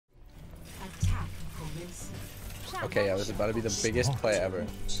Okay, yeah, this is about to be the biggest play ever.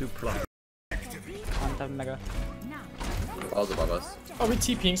 Super. On top of Mega. Balls above us. Are we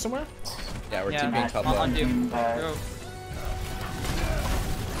TPing somewhere? Yeah, we're TPing top left. On Doom. Go.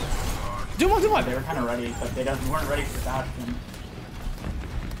 Do one. They were kind of ready, but they weren't ready for that.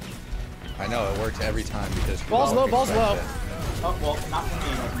 I know, it works every time because... Ball's low. Oh, well, not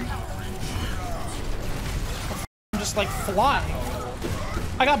for me. I'm just like flying.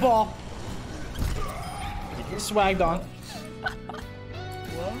 I got ball. Swagged on.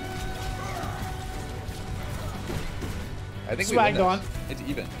 I think Swagged we win on. this. It's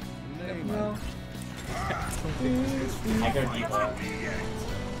even. I go D.Va.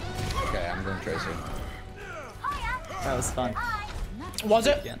 Okay, I'm going Tracer. That was fun. Was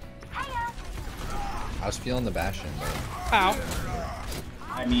it? Yeah. I was feeling the Bastion, but... Ow.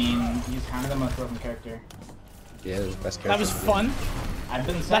 I mean, he's kind of the most broken character. Yeah, the best character. That was fun. I've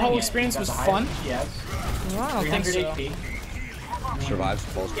been saying That whole it. experience He's was got the fun. highest FPS, Well, I don't think 300 so. HP. Survives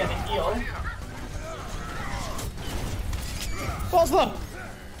full Yeah, the heal. Ball's low.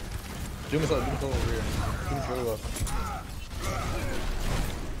 Doom is low over here. Doom's really low.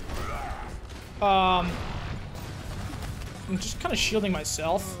 I'm just kind of shielding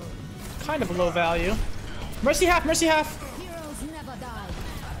myself. Kind of a low value. Mercy half.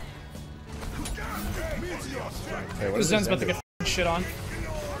 Hey, what is Zen's this about to get f***ing shit on.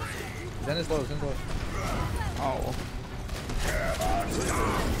 Zen is low, Zen's low. Oh.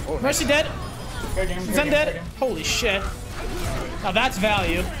 Oh, Mercy dead. Zen dead. Holy shit. Now that's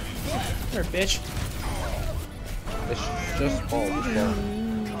value. You're a bitch. It's just ball,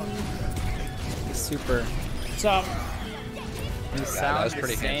 Super. What's up? You that sound was the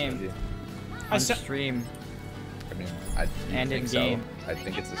pretty handsome of same you. I on sa- stream. I mean, And think in so. game. I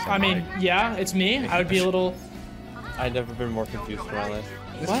think it's the same. I mean, mic. yeah, it's me. I would be a little... I've never been more confused in my life.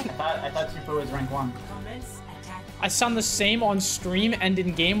 What? I thought Super was rank 1. I sound the same on stream and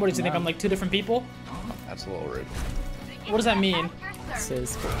in game. What does he think? I'm like two different people? That's a little rude. What does that mean? This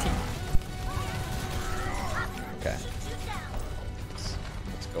is 14. Okay.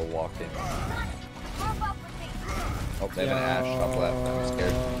 Let's go walk in. Oh, they have an Ash top left. I'm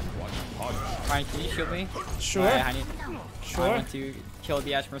scared. Ryan, can you shield me? Sure. I Sure. want to kill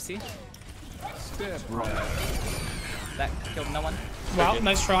the Ash Mercy. That killed no one. Wow,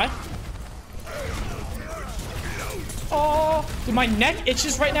 nice try. Oh, dude, my neck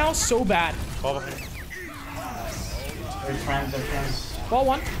itches right now so bad. They're friends. Ball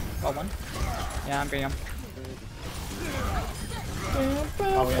one. Oh, one. Yeah, I'm getting him.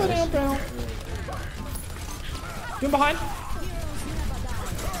 Doing behind.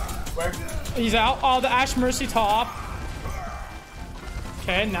 Where? He's out. Oh, the Ash Mercy top.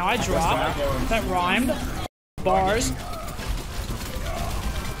 Okay, now I drop. That rhymed. Bars.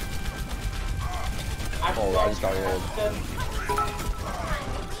 Oh, I just got rolled.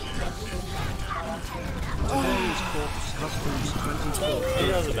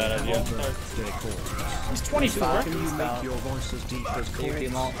 That was a bad idea. He's 24. Can you make your voice as deep as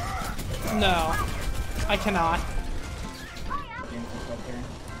Leave the ult. No, I cannot.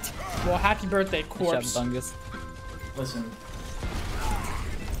 Well, happy birthday, corpse. Bungus. Listen,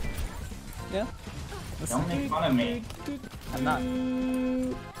 Yeah. don't make fun of me. I'm not.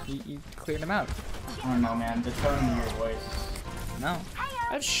 You cleared him out. I don't know, man. The tone of your voice. No.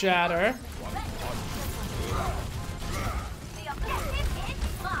 I have Shatter.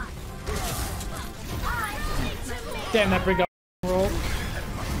 Damn, that brig up roll.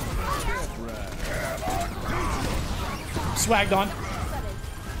 Swagged on.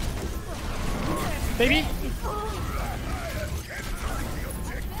 Baby.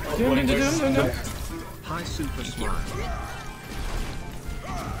 Doom. Hi, Super Smile.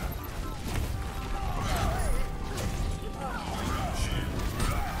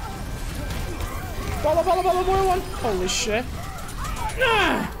 Ball, more one. Holy shit.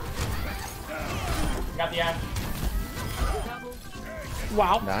 Ah! Got the app.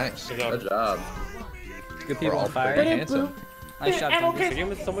 Wow. Nice. Good Good job. job. Good people on Pretty fire. handsome. Nice shot, I'm Bungus. okay. The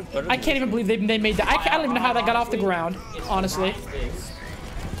game is so much better. I can't even believe they made that. I don't even know how that got off the ground, honestly.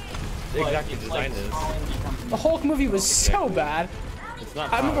 Exactly designed is. The Hulk movie was so bad. It's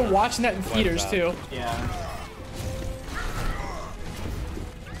not. I remember powered. watching that in theaters too. Yeah.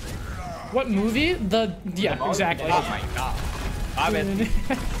 What movie? Yeah, exactly. Oh my god. I'm in.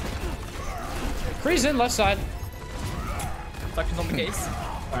 Kree's in left side. Suction's on the case.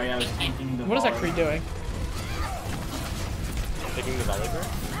 Sorry, I was tanking the What is that ball. Kree doing? Taking the volley bird.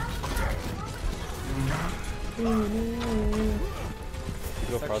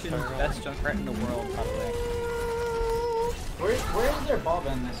 Go Suction, crossfire. best jump right in the world, probably. Where is their ball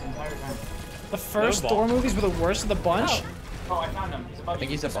been this entire time? The first No Thor ball. movies were the worst of the bunch. Oh, I found him. He's above I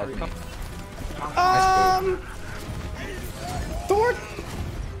think he's above me. Thor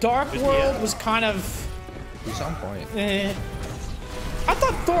Dark World was kind of He's on point. I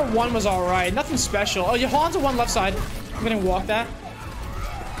thought Thor 1 was alright. Nothing special. Oh, Han's on one left side. I'm gonna walk that.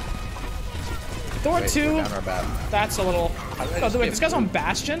 Thor Wait, 2, we're down our bad. that's a little... Oh, wait, this guy's on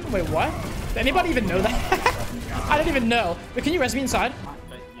Bastion? Wait, what? Did anybody even know that? I didn't even know. Wait, can you res me inside?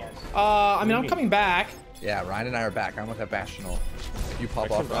 Yes. I mean, I'm coming back. Yeah, Ryan and I are back. I'm with that Bastional. If you pop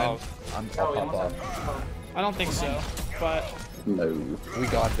Extra off, Ryan, I'll pop off. I don't think so, but... No. We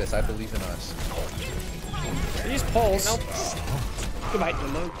got this. I believe in us. These pulls. Goodbye.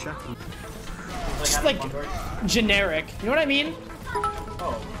 Just like generic. You know what I mean?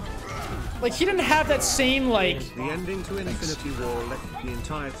 Like he didn't have that same like. The ending to Infinity War left the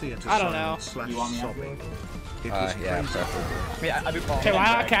entire theater I don't know. sobbing. It was Yeah, crazy. Yeah, I'd be following. Okay,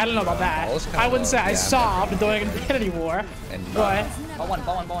 well, okay, I don't know about that. Ball's kinda I wouldn't say low. I Yeah, sobbed during Infinity War, And but Ball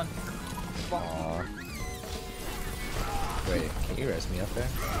one. Aw. Wait, can you res me up there?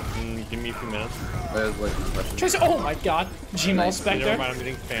 Give me a few minutes. There's like this question. Tracer. Oh my God, Gmail Never Spectre. mind, I'm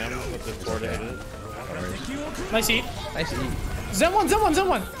getting spammed with the 4 to hit it. Nice eat. Nice eat. Zen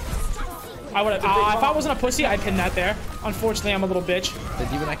one. I would have. If I wasn't a pussy, I'd pin that there. Unfortunately, I'm a little bitch. The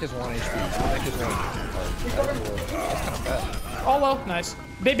Demonek is 1 HP. Demonek is 1. That's kind of bad. Oh well, nice.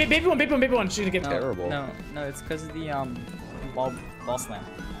 Baby one. She's gonna get Terrible. No, it's because of the ball slam.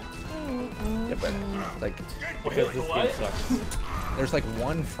 Yeah, but like, Because this game sucks. there's like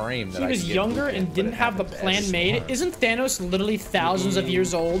one frame that He I was can get younger looped in, and but didn't it have the happens plan as made. smart. Isn't Thanos literally thousands of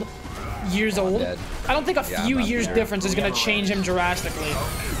years old? Dead. I don't think a Yeah, few I'm not years there. difference is gonna change him drastically.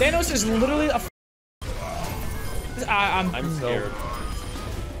 Thanos is literally a. I'm scared.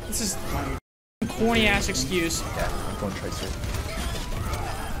 This is corny ass excuse. Yeah, I'm going Tracer.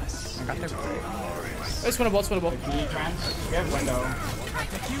 It's winnable. We have window.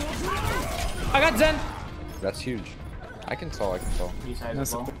 I got Zen. That's huge. I can tell. B side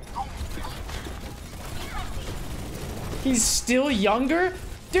as well. He's still younger,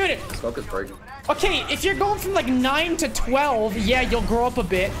 dude. Smoke is breaking. Okay, if you're going from like 9 to 12, yeah, you'll grow up a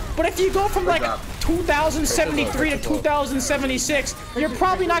bit. But if you go from like 2073 to 2076, you're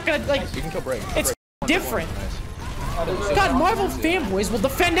probably not gonna like. You can kill break. It's different. Nice. God, Marvel fanboys will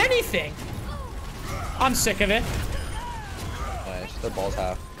defend anything. I'm sick of it. Nice. Their ball's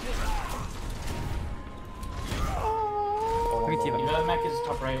half. Let me team The up. other mech is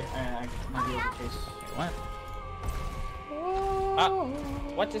top right. I might be able to chase. What?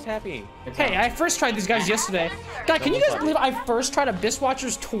 What just happened? Hey, I first tried these guys yesterday. God, can you guys believe I first tried Abyss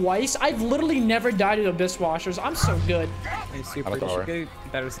Watchers twice? I've literally never died to Abyss Watchers. I'm so good. Hey, Super, How you about should the get a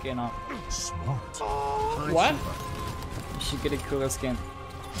better skin up. What? You should get a cooler skin.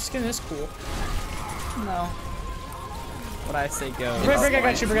 Skin is cool. No. What I say goes. Brick, I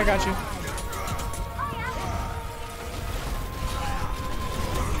got you.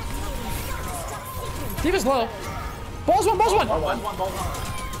 D.Va's low. Balls one.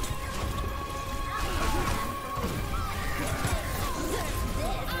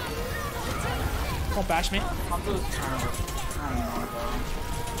 Don't bash me.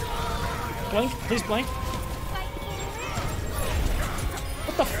 Blink, please blink.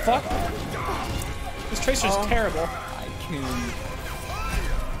 What the fuck? This Tracer's terrible. I can.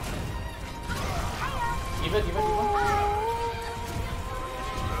 D.Va.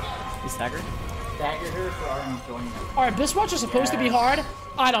 You staggered? Dagger her for Arm joining. Alright, Abyss Watch is supposed to be hard?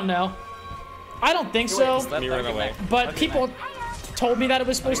 I don't know. I don't think so, Me run away. but people told me that it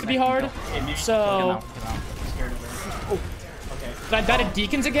was supposed to be hard. So, Scared of her. did I die to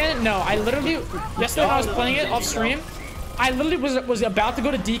Deacons again? No, I literally, yesterday when I was playing it off stream, I literally was about to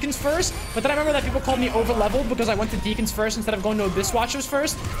go to Deacons first, but then I remember that people called me over-leveled because I went to Deacons first instead of going to Abyss Watchers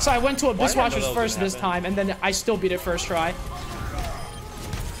first. So I went to Abyss Why did I know Watchers that was first gonna this happen? time, and then I still beat it first try.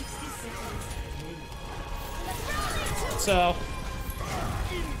 So,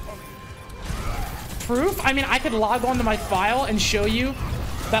 proof? I mean, I could log onto my file and show you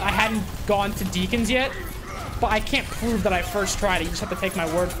that I hadn't gone to Deacons yet, but I can't prove that I first tried it. You just have to take my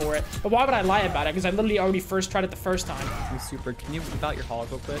word for it. But why would I lie about it? Because I literally already first tried it the first time. Hey, Super, can you whip out your holo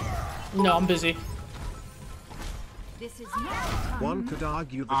real quick? No, I'm busy. This is not time. One could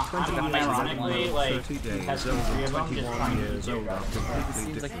argue that 20 years ironically, old, like, 30 he days has old, three of and them just 21 trying to years get old are out. It completely seems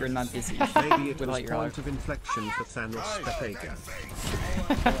like different. you're not busy. Maybe it Without was your point holo. of inflection for Thanos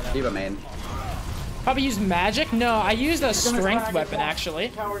Stepega. D.Va main. Probably used magic? No, I used a strength weapon, actually.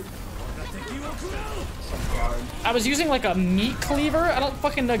 Coward. I was using like a meat cleaver. I don't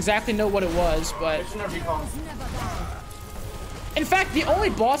fucking exactly know what it was, but There's no recall. In fact, the only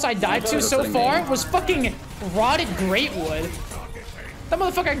boss I died to so far was fucking Rotted Greatwood. That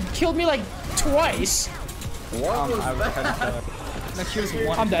motherfucker killed me like twice. I was trying to kill her. No, she was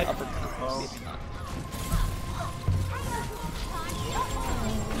one. I'm dead.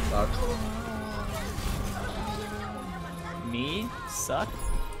 Sucks. Me? Suck?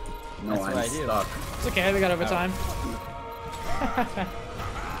 No, That's what I I'm do. stuck. It's okay, we got overtime.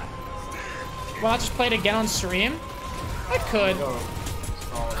 Well, I just played again on stream? I could.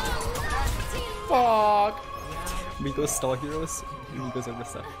 Fuck. Migos stall heroes. Migos over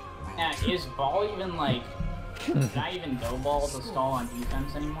stuff. Yeah, is ball even like... Can I even go ball to stall on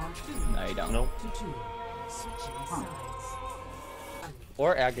defense anymore? No, you don't. Nope. Huh.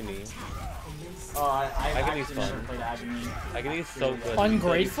 Or Agony. Oh, I Agony's actually never fun. played Agony. Agony's so good.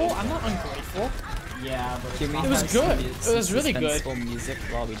 Ungrateful? I'm not ungrateful. Yeah, but Can we It was have good. some It was really good. suspenseful music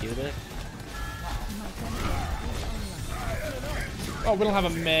while we do this? Oh, we don't have a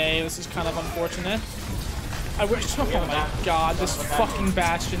Mei. This is kind of unfortunate. I wish. Oh my god, this fucking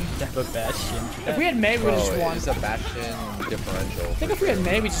Bastion. The Bastion. If we had Mei, we would have just won. It's a Bastion differential. I think if we had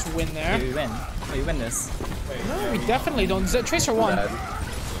Mei, we just win there. We win. Oh, you win this. No, we definitely don't. Tracer won.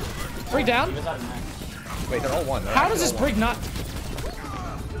 Brig down. Wait, they're all one. How does this Brig not?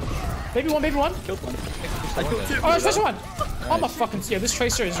 Baby one, baby one. Killed one. Oh, it's Tracer one. Oh my fucking yeah, this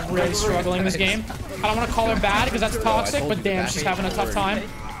Tracer is really struggling this game. I don't want to call her bad because that's toxic, but damn, she's having a tough time.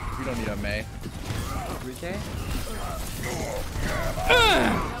 We don't need a Mei. 3K?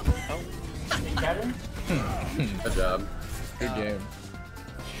 Good job. Good game.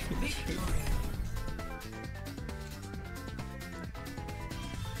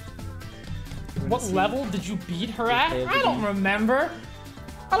 What level did you beat her at? I don't remember.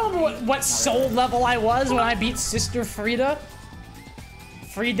 I don't know what soul level I was when I beat Sister Frida.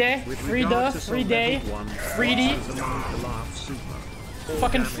 Frida.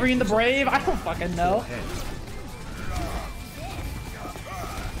 Fucking freeing the brave. I don't fucking know.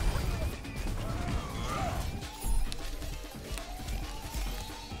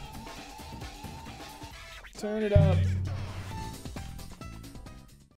 Turn it up.